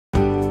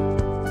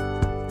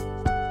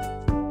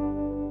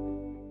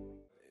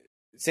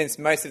since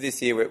most of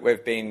this year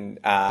we've been,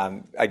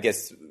 I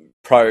guess,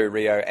 pro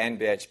Rio and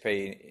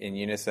BHP in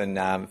unison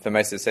for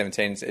most of the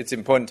 17s. It's an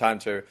important time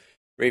to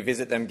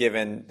revisit them,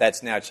 given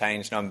that's now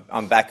changed.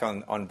 I'm back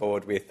on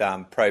board with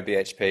pro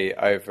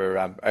BHP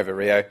over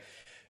Rio.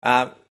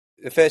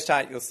 The first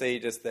chart you'll see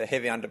just the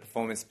heavy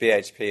underperformance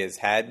BHP has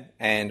had,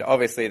 and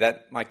obviously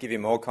that might give you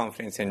more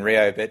confidence in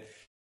Rio. But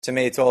to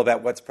me, it's all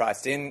about what's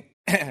priced in,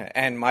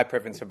 and my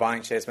preference for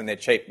buying shares when they're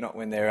cheap, not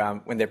when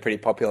they're pretty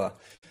popular.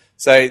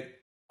 So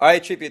I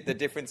attribute the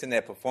difference in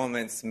their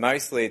performance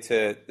mostly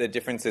to the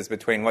differences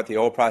between what the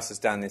oil price has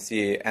done this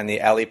year and the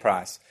ALI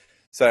price.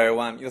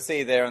 So you'll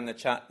see there on the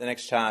chart, the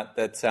next chart,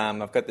 that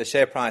I've got the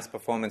share price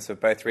performance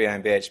of both Rio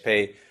and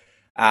BHP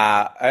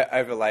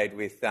overlaid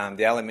with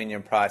the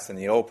aluminium price and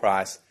the oil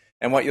price.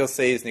 And what you'll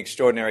see is an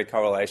extraordinary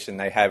correlation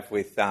they have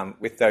with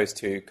those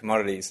two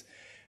commodities.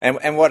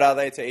 And what are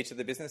they to each of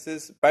the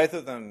businesses? Both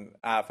of them,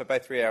 for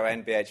both Rio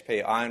and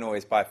BHP, iron ore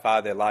is by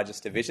far their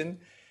largest division.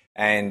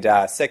 And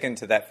second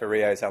to that for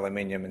Rio is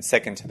aluminium, and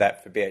second to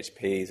that for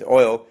BHP is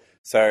oil.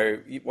 So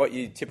what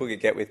you typically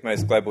get with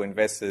most global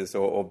investors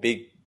or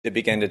the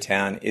big end of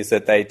town is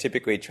that they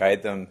typically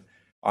trade them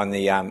on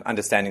the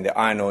understanding that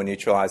iron ore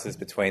neutralises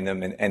between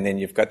them, and then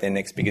you've got their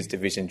next biggest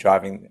division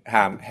driving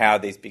how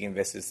these big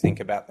investors think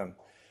about them.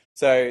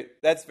 So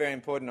that's very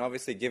important,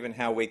 obviously, given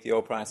how weak the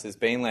oil price has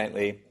been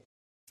lately.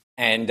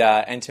 And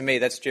to me,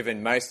 that's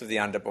driven most of the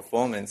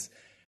underperformance.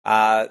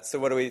 So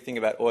what do we think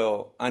about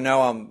oil? I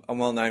know I'm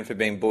well known for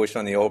being bullish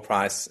on the oil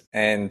price,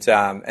 and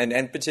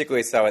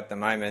particularly so at the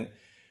moment.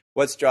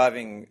 What's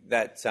driving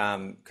that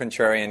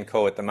contrarian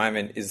call at the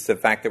moment is the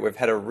fact that we've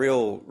had a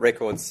real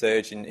record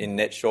surge in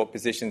net short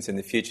positions in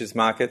the futures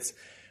markets.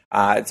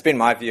 It's been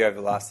my view over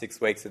the last 6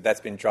 weeks that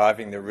that's been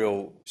driving the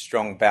real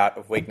strong bout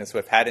of weakness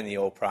we've had in the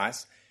oil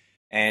price,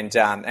 and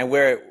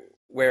where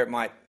it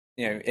might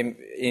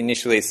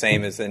initially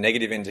seem as a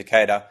negative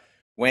indicator.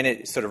 When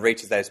it sort of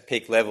reaches those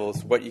peak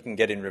levels, what you can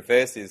get in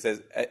reverse is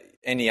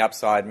any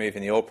upside move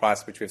in the oil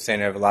price, which we've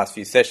seen over the last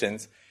few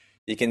sessions,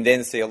 you can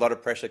then see a lot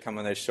of pressure come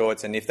on those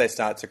shorts. And if they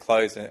start to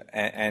close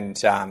and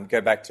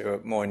go back to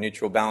a more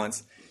neutral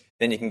balance,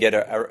 then you can get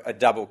a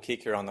double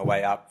kicker on the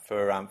way up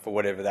for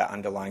whatever that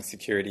underlying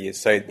security is.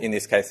 So in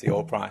this case, the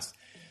oil price.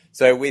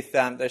 So with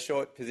the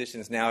short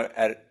positions now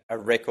at a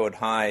record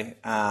high,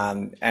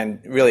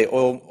 and really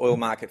oil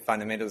market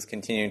fundamentals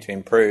continuing to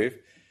improve,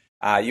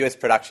 US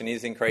production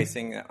is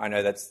increasing. I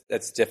know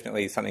that's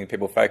definitely something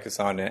people focus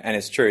on, and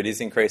it's true, it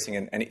is increasing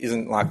and it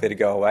isn't likely to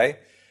go away.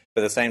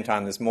 But at the same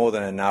time, there's more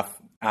than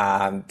enough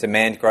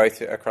demand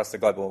growth across the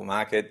global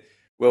market.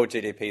 World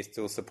GDP is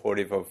still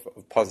supportive of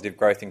positive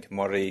growth in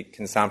commodity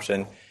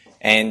consumption,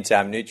 and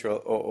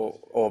neutral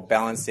or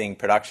balancing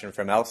production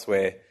from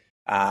elsewhere,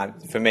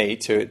 for me,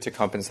 to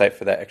compensate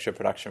for that extra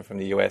production from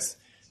the US.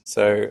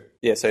 So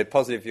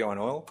positive view on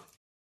oil.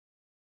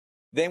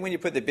 Then when you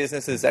put the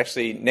businesses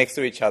actually next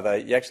to each other,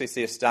 you actually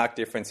see a stark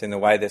difference in the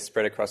way they're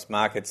spread across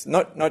markets.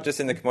 Not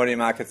just in the commodity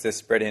markets they're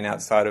spread in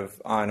outside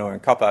of iron ore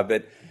and copper,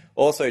 but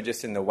also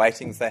just in the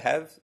weightings they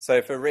have.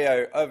 So for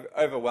Rio,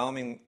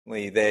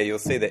 overwhelmingly there, you'll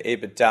see the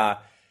EBITDA,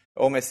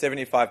 almost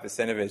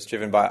 75% of it is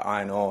driven by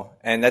iron ore.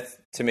 And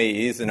that, to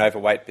me, is an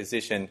overweight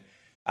position,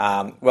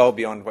 well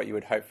beyond what you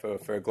would hope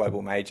for a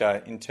global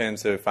major in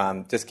terms of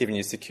just giving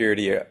you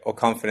security or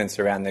confidence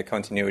around the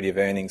continuity of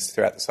earnings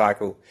throughout the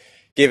cycle.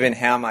 Given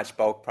how much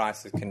bulk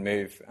prices can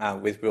move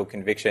with real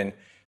conviction,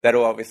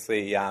 that'll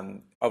obviously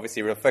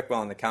reflect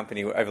well on the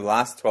company over the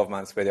last 12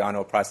 months where the iron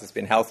ore price has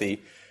been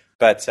healthy,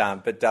 but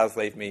does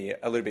leave me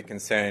a little bit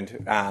concerned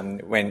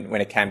when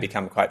it can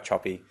become quite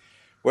choppy.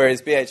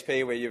 Whereas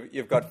BHP, where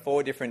you've got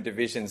 4 different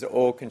divisions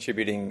all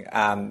contributing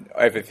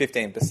over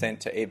 15%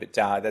 to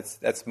EBITDA,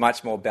 that's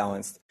much more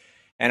balanced.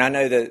 And I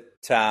know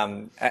that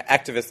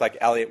activists like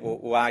Elliott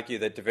will argue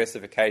that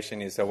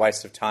diversification is a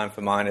waste of time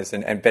for miners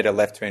and better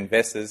left to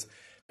investors.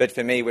 But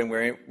for me, when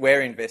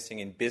we're investing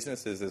in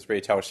businesses as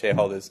retail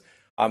shareholders,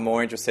 I'm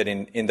more interested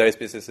in those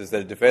businesses that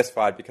are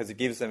diversified because it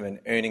gives them an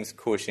earnings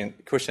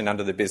cushion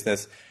under the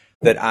business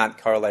that aren't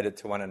correlated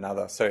to one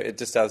another. So it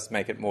just does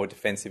make it more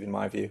defensive in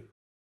my view.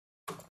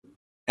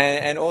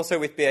 And also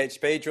with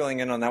BHP,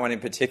 drilling in on that one in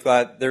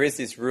particular, there is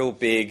this real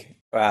big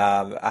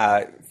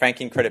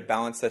franking credit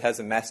balance that has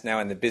amassed now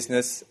in the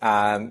business.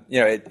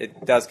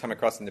 It does come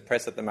across in the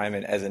press at the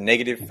moment as a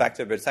negative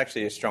factor, but it's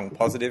actually a strong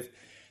positive.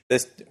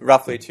 There's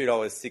roughly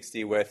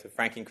 $2.60 worth of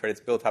franking credits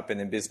built up in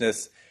the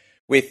business,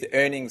 with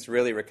earnings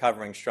really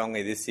recovering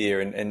strongly this year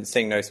and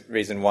seeing no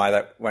reason why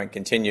that won't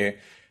continue.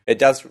 It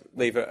does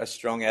leave a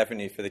strong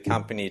avenue for the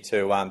company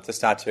to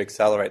start to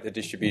accelerate the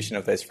distribution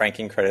of those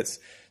franking credits.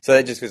 So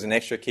that just gives an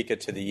extra kicker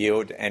to the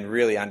yield and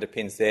really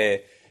underpins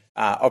their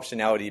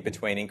optionality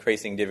between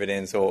increasing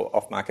dividends or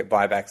off-market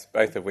buybacks,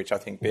 both of which I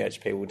think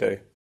BHP will do.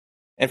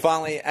 And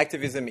finally,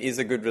 activism is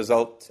a good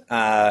result.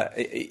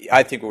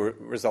 I think will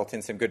result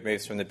in some good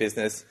moves from the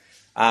business.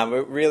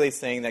 We're really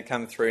seeing that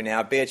come through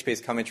now.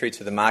 BHP's commentary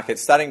to the market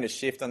starting to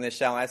shift on their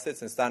shale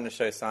assets and starting to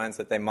show signs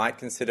that they might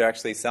consider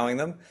actually selling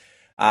them.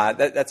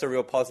 That's a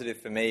real positive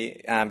for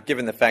me,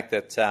 given the fact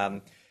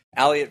that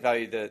Elliott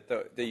valued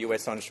the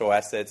US onshore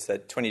assets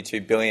at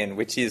 $22 billion,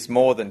 which is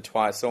more than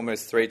twice,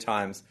 almost three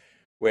times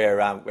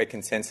where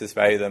consensus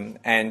value them.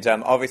 And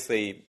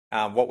obviously,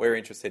 what we're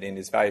interested in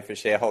is value for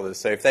shareholders.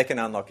 So if they can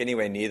unlock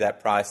anywhere near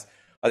that price,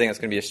 I think it's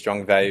going to be a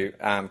strong value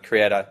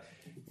creator.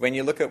 When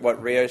you look at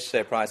what Rio's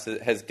share price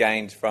has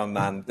gained from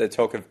the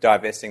talk of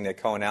divesting their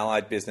coal and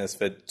allied business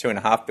for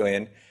 $2.5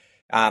 billion,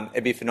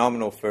 it'd be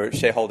phenomenal for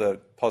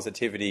shareholder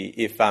positivity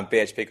if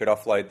BHP could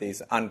offload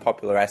these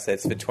unpopular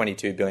assets for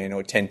 $22 billion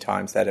or 10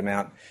 times that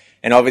amount.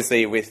 And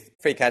obviously, with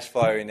free cash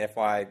flow in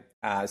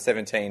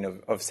FY17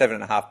 of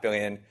 $7.5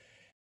 billion,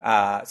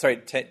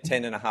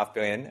 10.5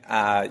 billion,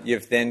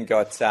 you've then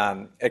got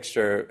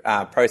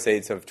extra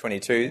proceeds of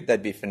 22.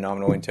 That'd be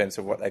phenomenal in terms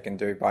of what they can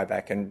do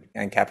buyback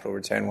and capital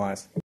return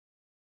wise.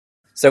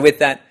 So with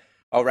that,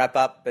 I'll wrap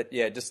up. But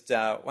yeah, just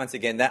once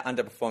again, that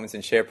underperformance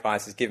in share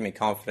price has given me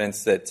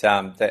confidence that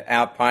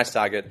our price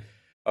target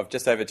of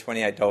just over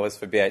 $28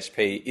 for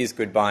BHP is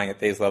good buying at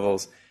these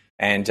levels.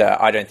 And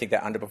I don't think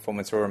that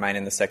underperformance will remain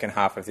in the second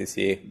half of this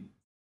year.